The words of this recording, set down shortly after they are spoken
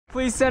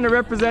Please send a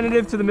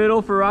representative to the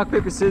middle for rock,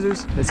 paper,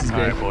 scissors. This is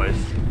good. All right,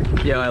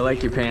 boys. Yo, I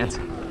like your pants.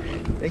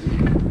 Thank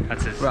you.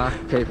 That's it. Rock,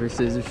 paper,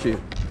 scissors, shoot.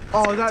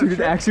 Oh, that Dude,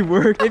 it actually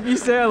worked. If you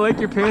say I like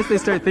your pants, they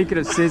start thinking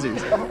of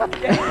scissors.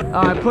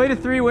 I played a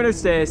 3 winter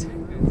stays.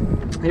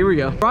 Here we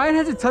go. Brian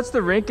hasn't touched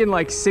the rink in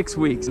like 6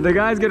 weeks. The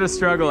guy's gonna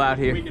struggle out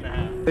here. Week and a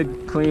half.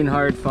 Good, clean,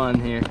 hard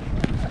fun here.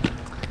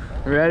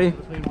 Ready?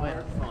 Clean,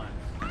 hard fun.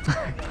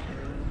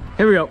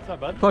 Here we go. What's up,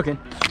 bud? Fucking.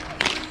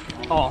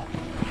 Oh,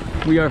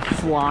 we are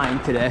flying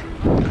today.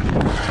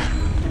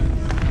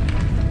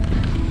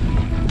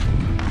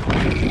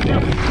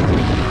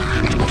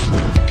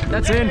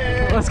 That's in.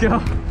 Let's go.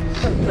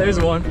 There's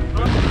one.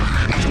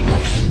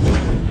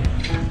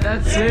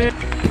 That's it.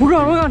 We're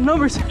on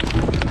numbers.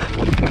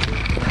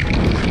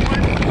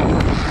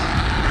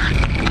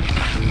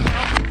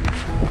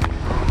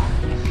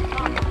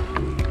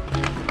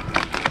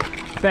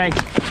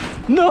 Thanks.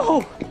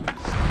 No!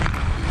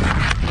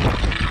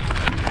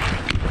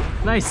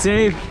 Nice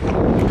save.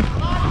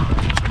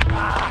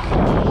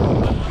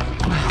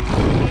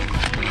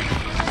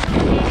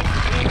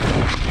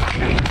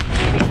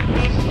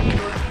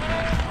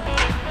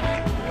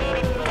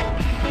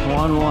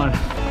 One.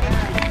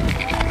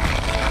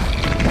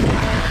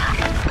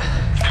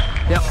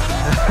 Yep.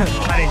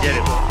 I didn't get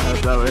it.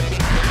 That's that way.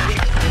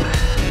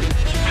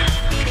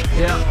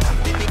 Yep.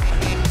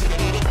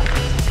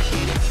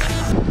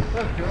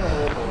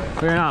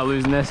 We're not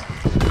losing this.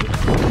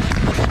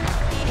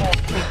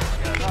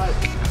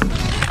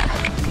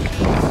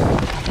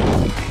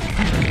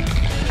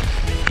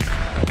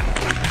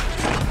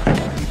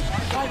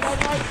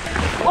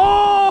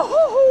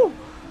 Oh!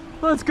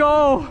 Let's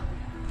go!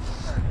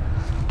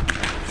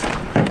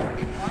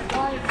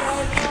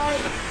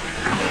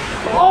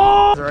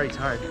 Oh! It's already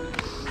tired.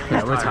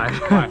 Yeah, we're tired.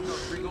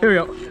 Here we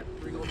go.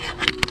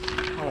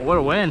 Oh, what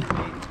a win.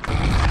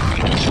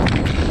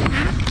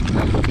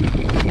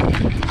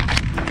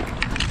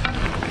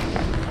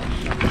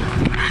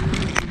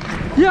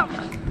 Yep.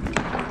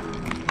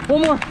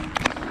 One more.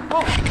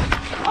 Oh.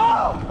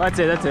 Oh. That's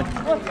it. Let's go.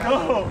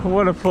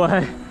 What a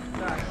play.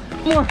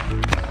 One more.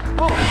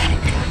 Oh.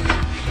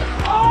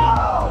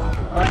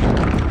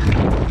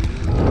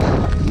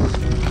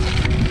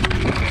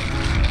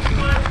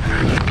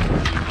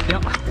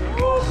 Yep.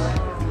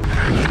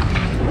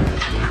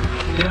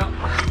 Yep.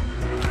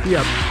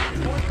 Yep.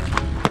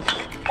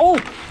 Oh.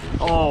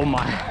 Oh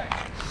my.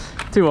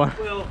 2-1.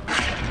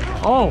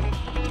 Oh.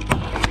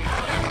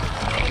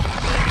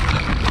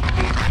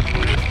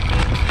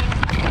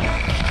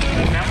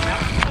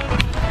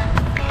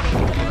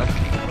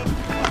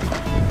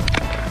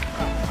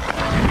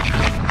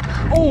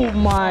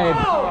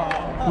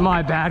 Oh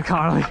my bad,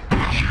 Carly.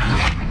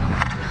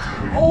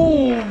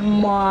 Oh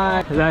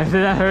my. Did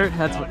that hurt?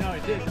 That's what. No,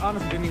 it did.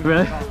 Honestly, didn't even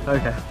Really?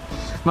 Okay.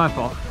 My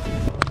fault.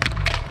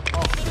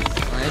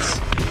 Nice.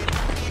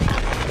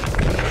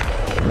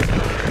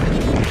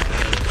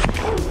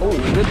 Oh,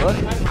 good look.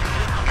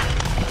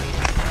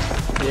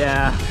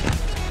 Yeah.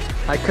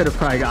 I could have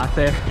probably got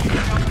there.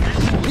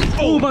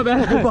 Oh, my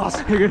bad. Good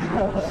boss. You're good.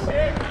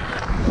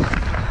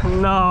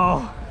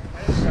 No.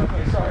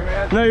 Sorry,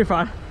 man. No, you're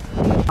fine.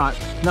 Alright,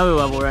 another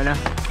level right now.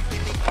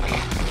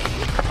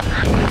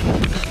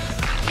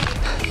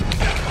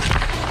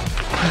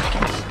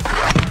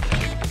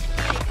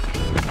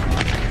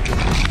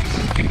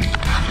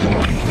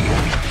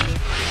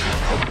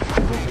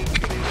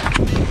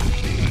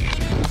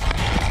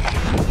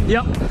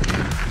 Yep.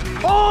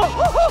 Oh!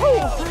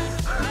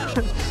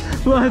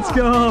 Let's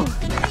go.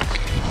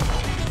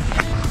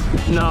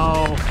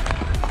 No.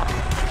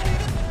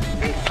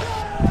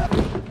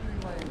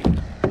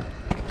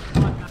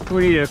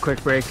 We need a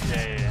quick break.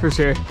 Yeah. For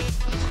sure.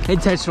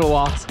 Intentional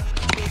loss.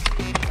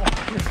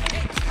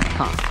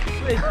 Huh.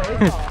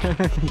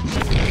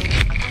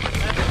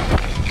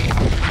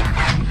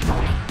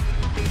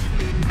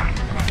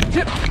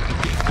 Chip.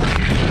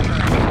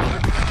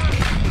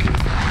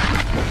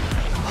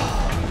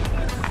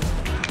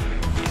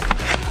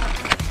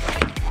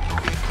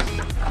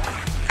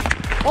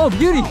 Oh,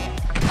 beauty.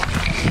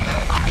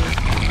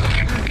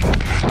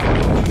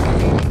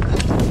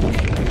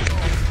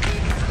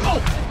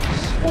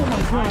 Oh my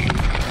God.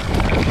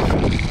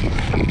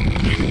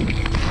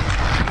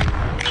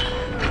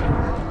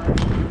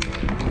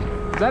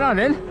 Is that not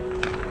in?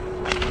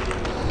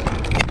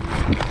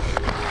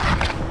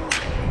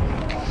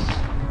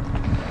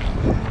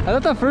 I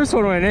thought that first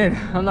one went in.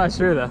 I'm not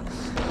sure though.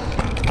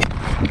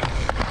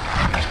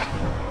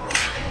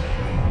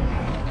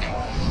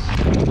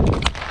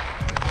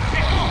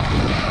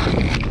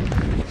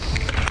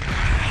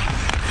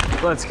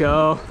 Let's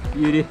go,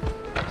 beauty.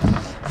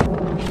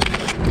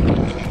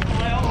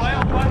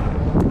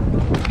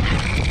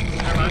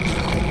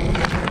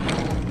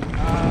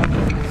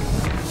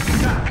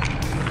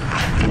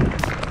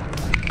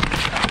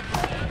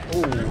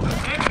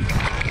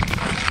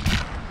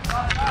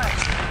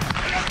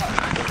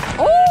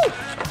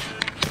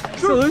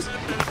 Still loose.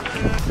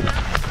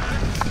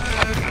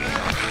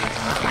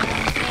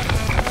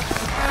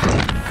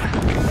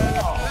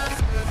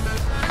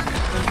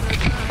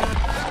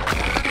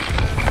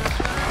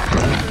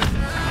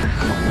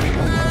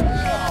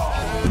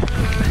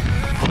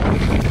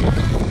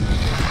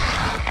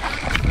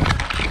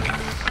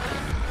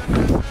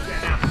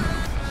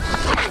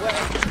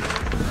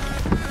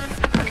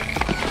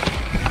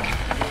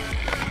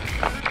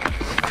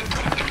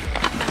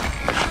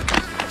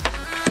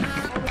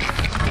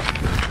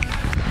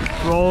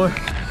 roller.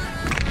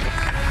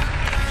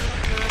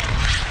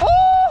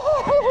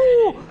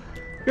 Oh!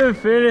 Good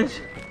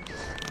finish.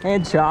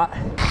 And shot.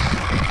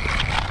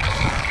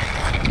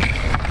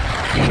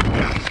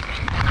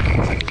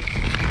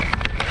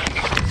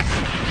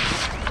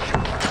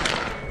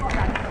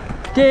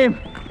 Game.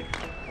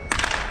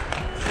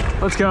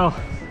 Let's go.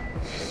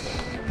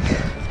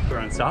 We're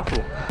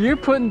unstoppable. You're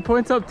putting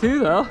points up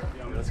too, though.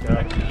 Let's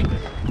go.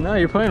 No,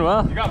 you're playing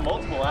well. You got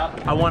multiple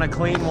apples. I want a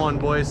clean one,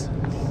 boys.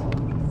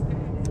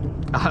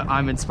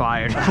 I'm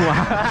inspired.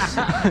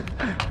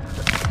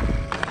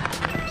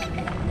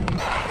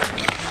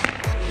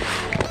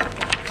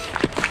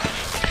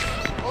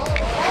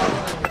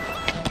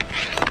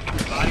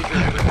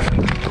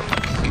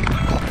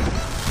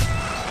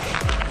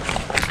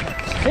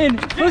 In.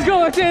 Let's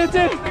go. It's in. It's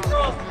in.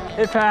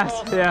 It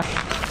passed. Yeah.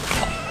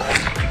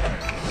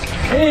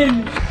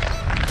 In.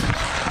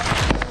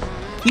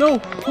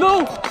 No.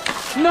 No.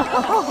 No.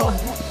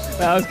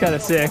 That was kind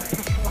of sick.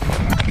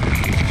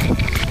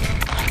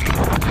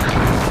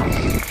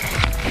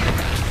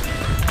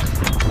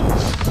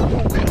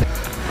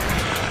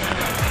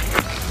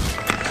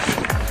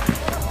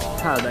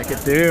 How did that get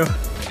through?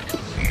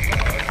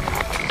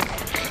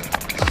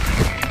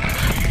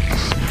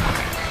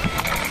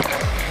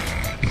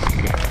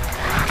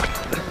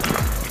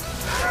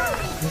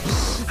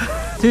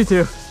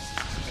 Two.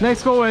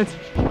 Next goal wins.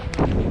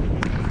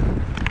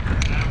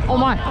 Oh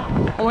my.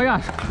 Oh my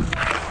gosh.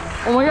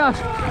 Oh my gosh.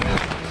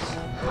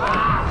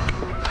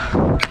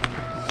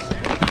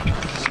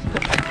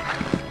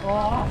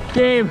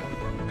 Game.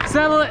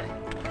 Settle it.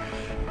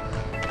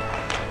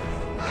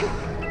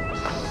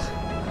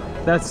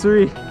 That's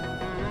 3.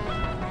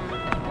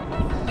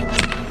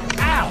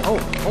 Ow.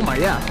 Oh my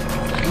god.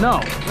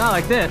 No, not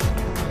like this.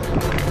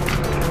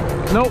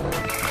 Nope.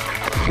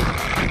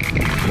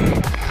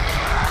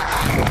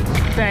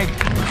 Thank.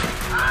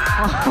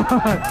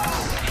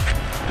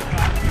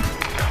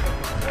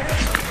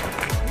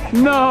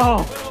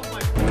 No.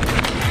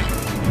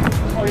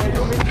 Oh yeah,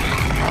 you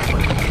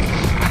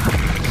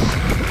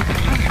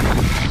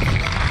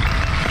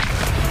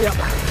Yep.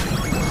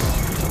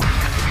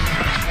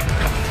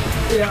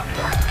 Yeah.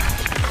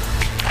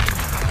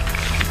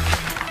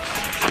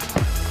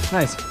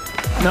 Nice.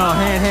 No,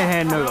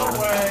 hand, no go.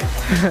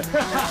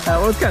 That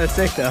was kind of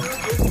sick though.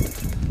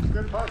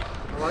 Good putt.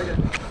 I like it.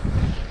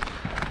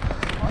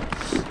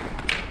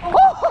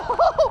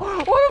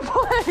 What a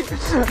play!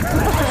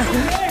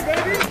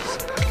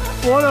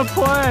 What a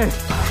play!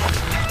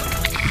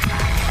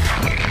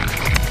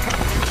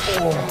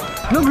 Oh.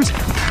 Number 2.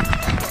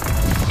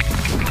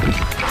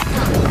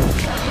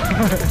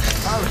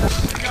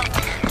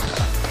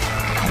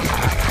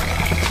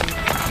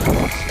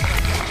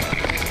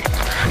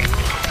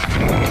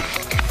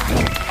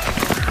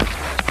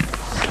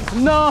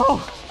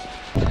 No!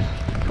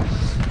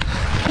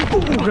 Oh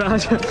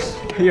gosh.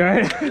 You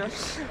alright?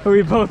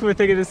 We both were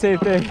thinking the same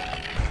thing.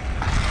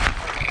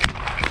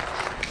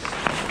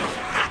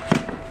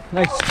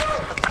 Nice.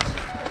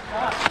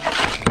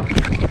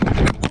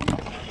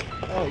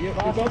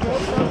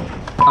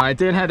 Alright,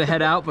 Dan had to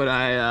head out, but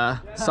I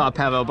saw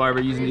Pavel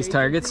Barber using these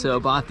targets, so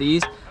bought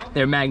these.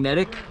 They're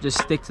magnetic,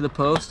 just stick to the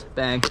post,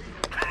 bang.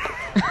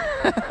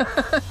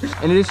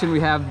 In addition, we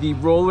have the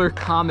roller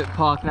comet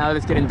puck now that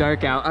it's getting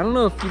dark out. I don't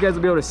know if you guys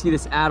will be able to see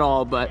this at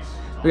all, but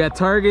we got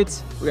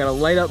targets, we got a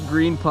light up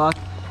green puck.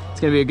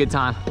 It's gonna be a good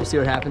time. We'll see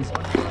what happens.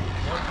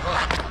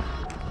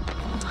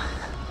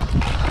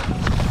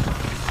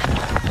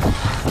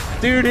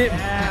 Dude,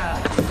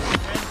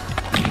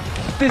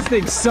 this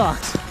thing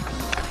sucks.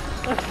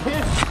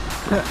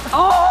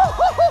 Oh,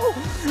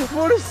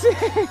 what a sick.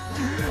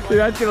 Dude,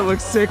 that's gonna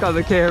look sick on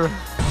the camera.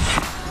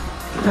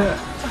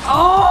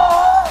 Oh!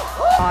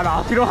 On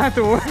off, you don't have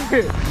to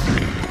worry.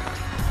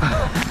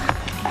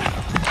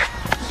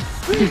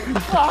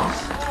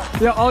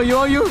 Yeah, oh you.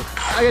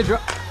 I gotta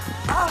drop.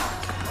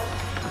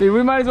 Dude,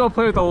 we might as well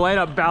play with a light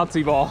up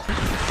bouncy ball.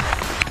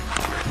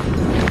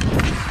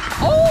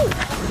 Oh!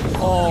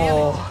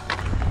 Oh.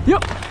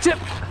 Yep, chip.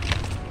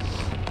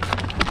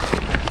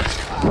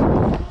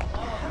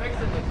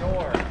 Fixing the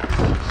door.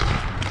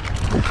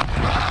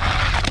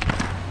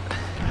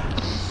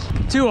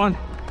 2-1.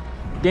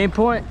 Game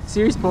point,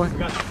 series point.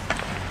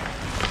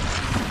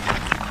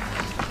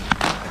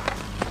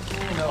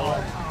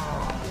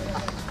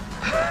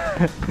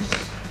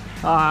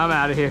 Oh, I'm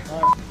out of here.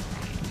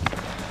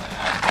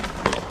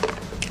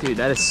 Dude,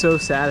 that is so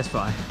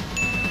satisfying.